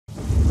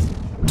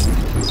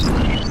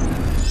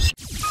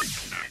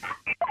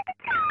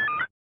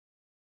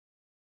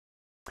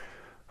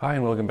Hi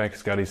and welcome back to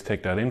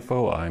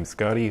ScottiesTech.Info. I'm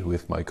Scotty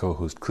with my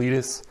co-host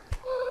Cletus.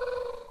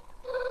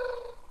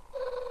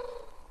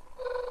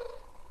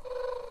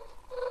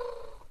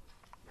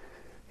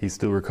 He's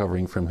still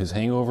recovering from his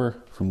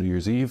hangover from New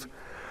Year's Eve.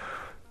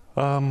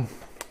 So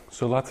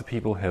lots of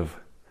people have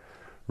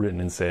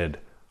written and said,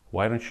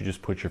 why don't you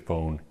just put your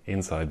phone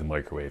inside the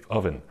microwave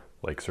oven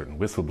like certain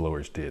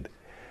whistleblowers did?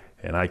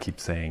 And I keep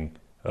saying,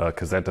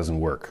 because that doesn't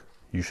work.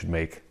 You should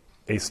make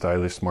a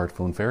stylish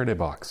smartphone Faraday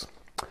box.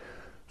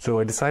 So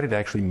I decided to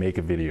actually make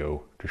a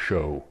video to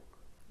show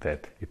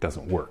that it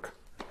doesn't work.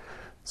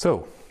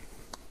 So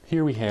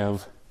here we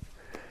have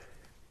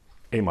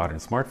a modern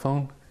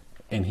smartphone,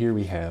 and here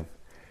we have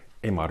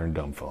a modern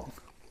dumb phone.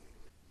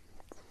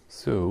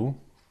 So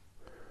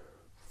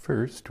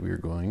first we are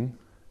going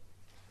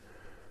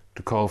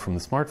to call from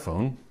the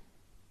smartphone.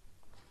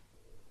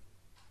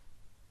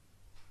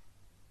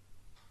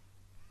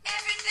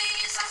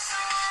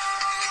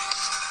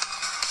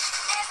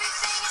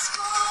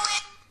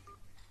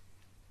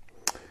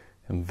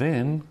 And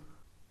then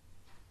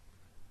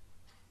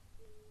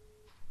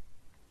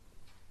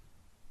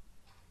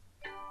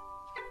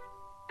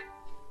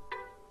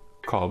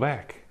call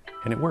back,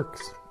 and it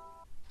works.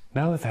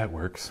 Now that that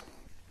works,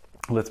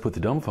 let's put the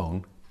dumb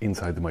phone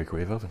inside the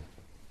microwave oven.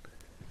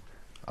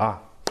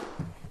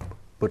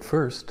 But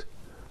first,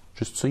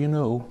 just so you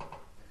know,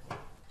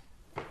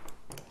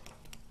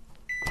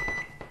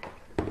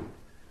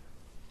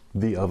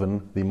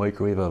 the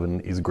microwave oven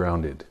is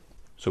grounded.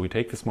 So we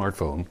take the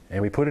smartphone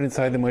and we put it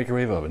inside the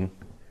microwave oven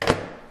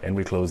and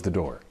we close the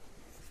door.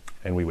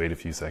 And we wait a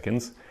few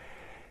seconds.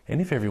 And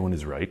if everyone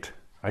is right,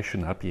 I should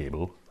not be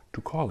able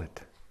to call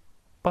it.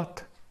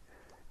 But,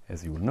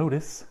 as you will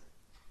notice,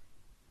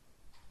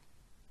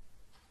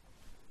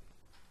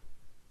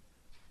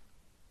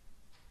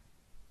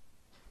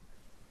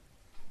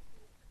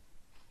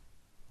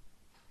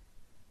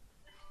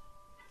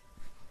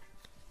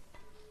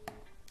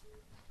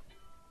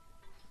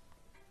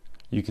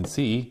 you can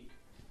see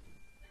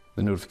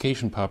the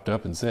notification popped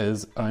up and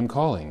says, I'm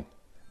calling,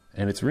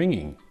 and it's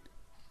ringing.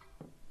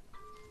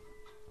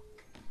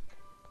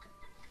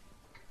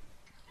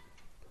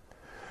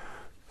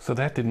 So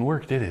that didn't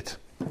work, did it?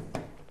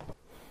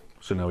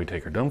 So now we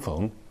take our dumb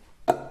phone,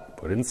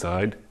 put it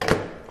inside,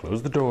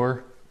 close the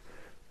door,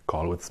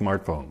 call it with the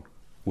smartphone.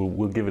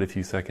 We'll give it a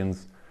few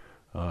seconds.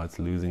 It's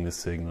losing the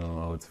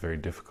signal, it's very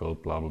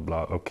difficult, blah, blah,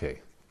 blah. Okay.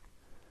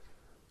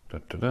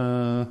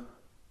 Da-da-da.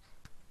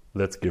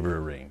 Let's give her a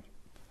ring.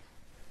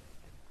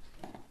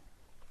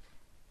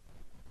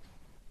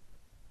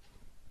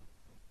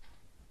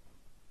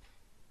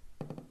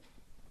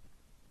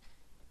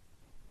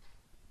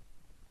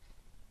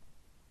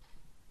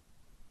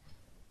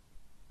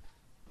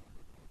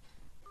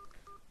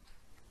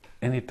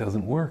 And it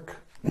doesn't work.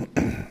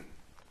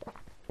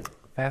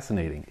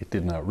 Fascinating, it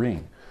did not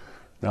ring.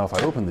 Now if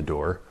I open the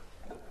door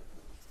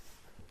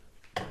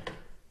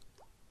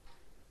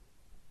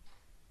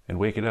and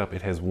wake it up,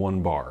 it has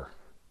one bar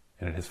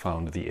and it has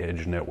found the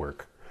edge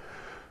network.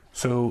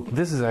 So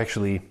this is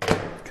actually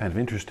kind of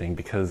interesting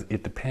because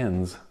it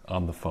depends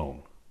on the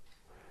phone.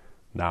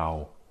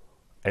 Now,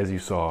 as you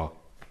saw,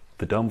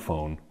 the dumb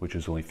phone, which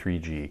is only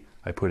 3G,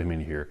 I put him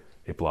in here,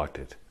 it blocked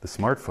it. The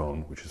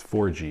smartphone, which is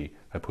 4G,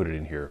 I put it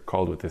in here,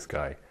 called with this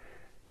guy,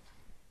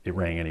 it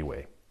rang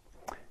anyway.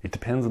 It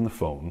depends on the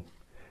phone.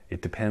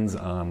 It depends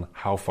on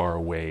how far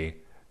away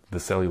the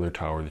cellular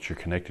tower that you're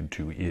connected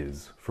to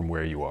is from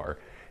where you are.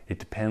 It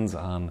depends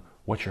on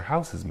what your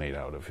house is made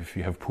out of. If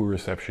you have poor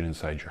reception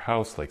inside your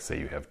house, like say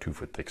you have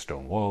 2-foot thick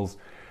stone walls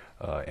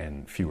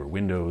and fewer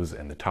windows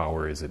and the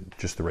tower is at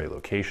just the right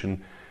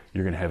location,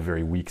 you're going to have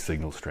very weak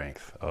signal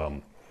strength.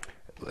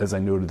 As I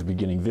noted at the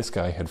beginning, this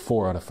guy had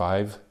 4 out of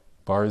 5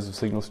 bars of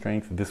signal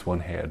strength. This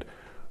one had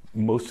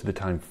most of the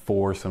time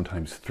 4,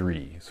 sometimes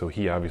 3. So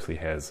he obviously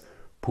has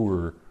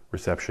poorer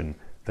reception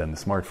than the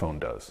smartphone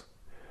does.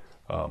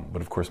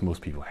 But of course, most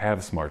people have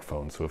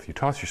smartphones. So if you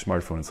toss your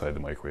smartphone inside the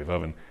microwave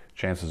oven,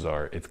 chances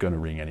are it's going to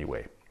ring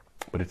anyway.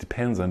 But it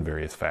depends on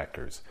various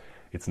factors.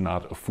 It's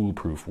not a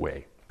foolproof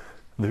way.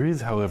 There is,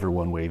 however,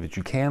 one way that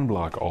you can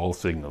block all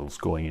signals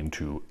going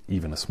into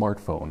even a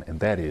smartphone, and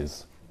that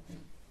is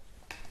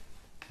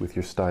with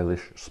your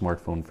Stylish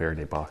Smartphone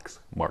Faraday Box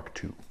Mark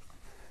II.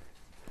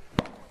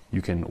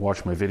 You can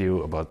watch my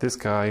video about this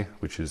guy,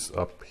 which is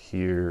up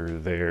here,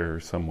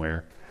 there,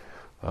 somewhere.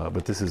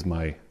 But this is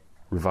my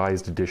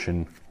revised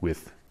edition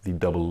with the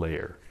double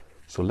layer.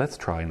 So let's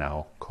try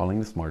now calling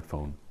the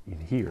smartphone in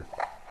here.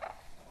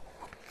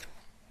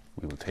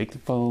 We will take the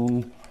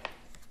phone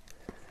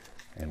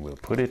and we'll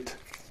put it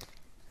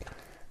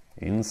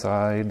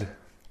inside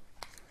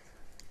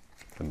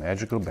the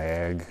magical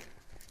bag.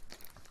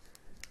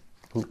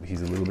 Oh,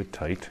 he's a little bit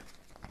tight.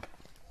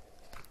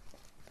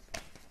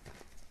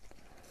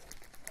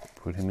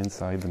 Put him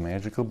inside the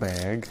magical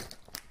bag.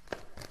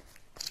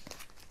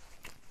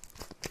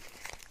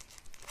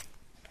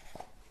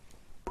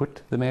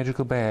 Put the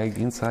magical bag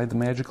inside the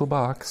magical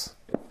box.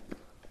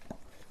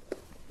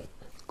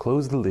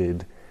 Close the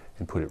lid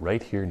and put it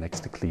right here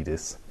next to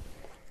Cletus,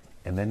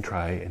 and then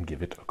try and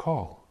give it a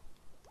call.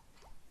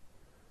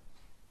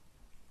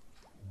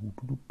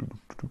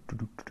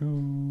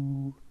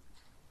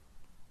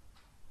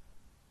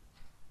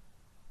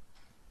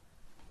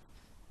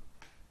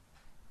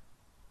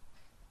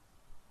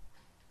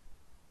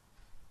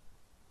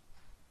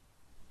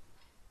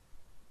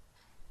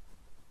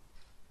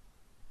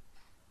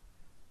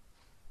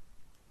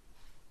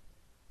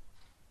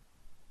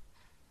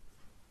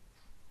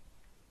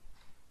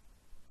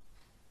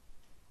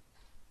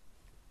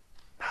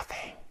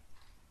 Nothing.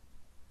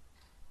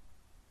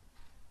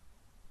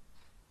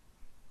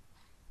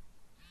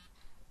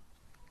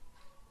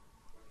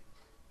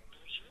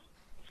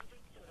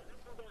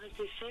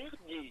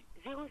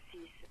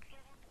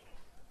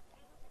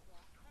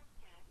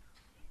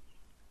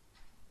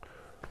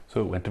 So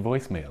it went to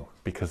voicemail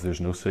because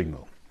there's no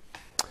signal.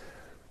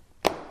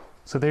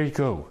 So there you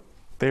go.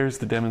 There's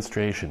the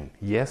demonstration.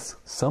 Yes,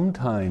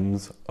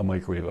 sometimes a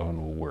microwave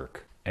oven will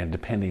work, and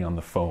depending on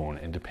the phone,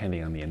 and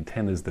depending on the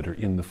antennas that are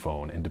in the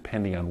phone, and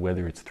depending on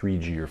whether it's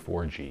 3G or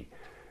 4G,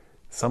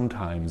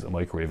 sometimes a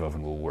microwave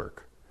oven will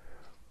work.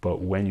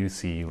 But when you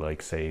see,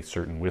 like, say,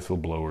 certain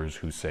whistleblowers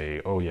who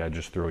say, oh yeah,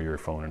 just throw your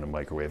phone in a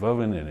microwave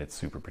oven and it's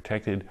super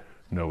protected,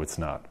 no, it's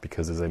not.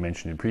 Because as I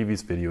mentioned in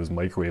previous videos,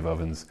 microwave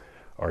ovens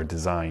are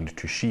designed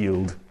to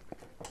shield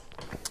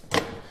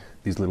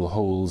these little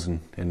holes,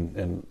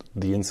 and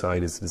the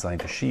inside is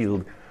designed to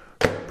shield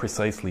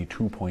precisely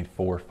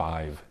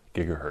 2.45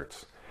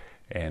 gigahertz.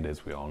 And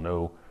as we all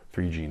know,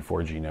 3G and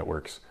 4G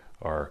networks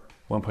are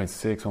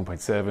 1.6,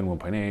 1.7,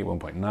 1.8,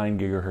 1.9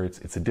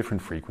 gigahertz. It's a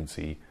different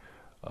frequency.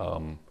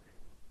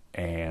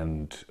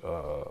 And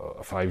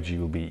 5G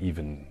will be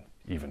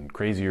even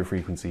crazier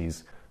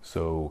frequencies.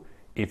 So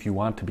if you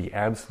want to be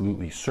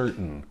absolutely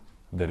certain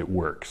that it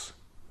works,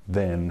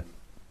 then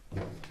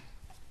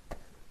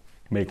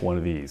make one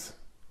of these.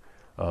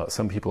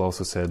 Some people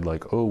also said,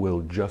 like, oh,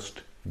 well,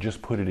 just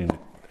put it in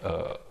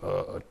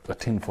a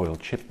tinfoil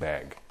chip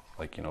bag,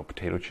 like, you know,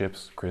 potato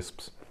chips,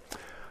 crisps.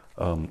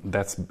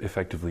 That's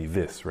effectively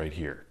this right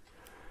here.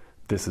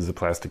 This is a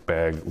plastic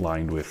bag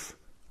lined with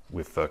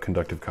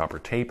conductive copper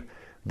tape.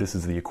 This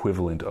is the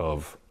equivalent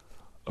of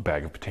a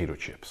bag of potato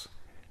chips.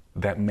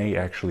 That may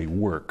actually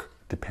work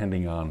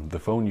depending on the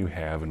phone you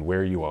have and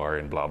where you are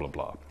and blah, blah,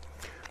 blah.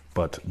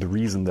 But the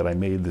reason that I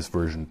made this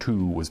version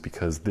 2 was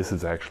because this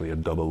is actually a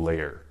double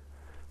layer.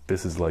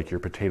 This is like your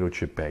potato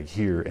chip bag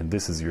here, and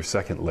this is your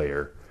second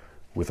layer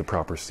with a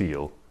proper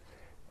seal.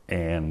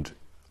 And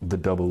the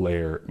double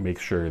layer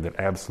makes sure that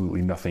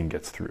absolutely nothing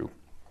gets through.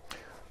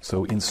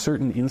 So in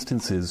certain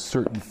instances,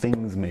 certain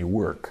things may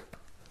work.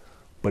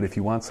 But if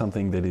you want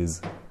something that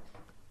is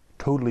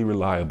totally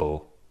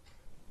reliable,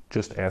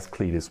 just ask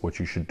Cletus what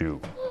you should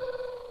do.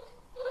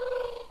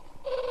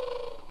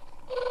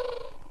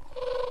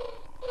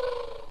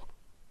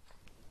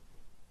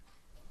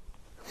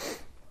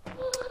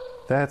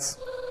 That's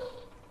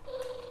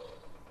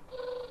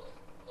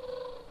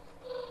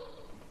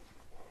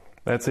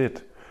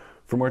it.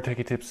 For more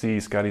techie tips, see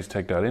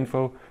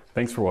ScottiesTech.Info.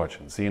 Thanks for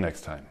watching. See you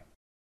next time.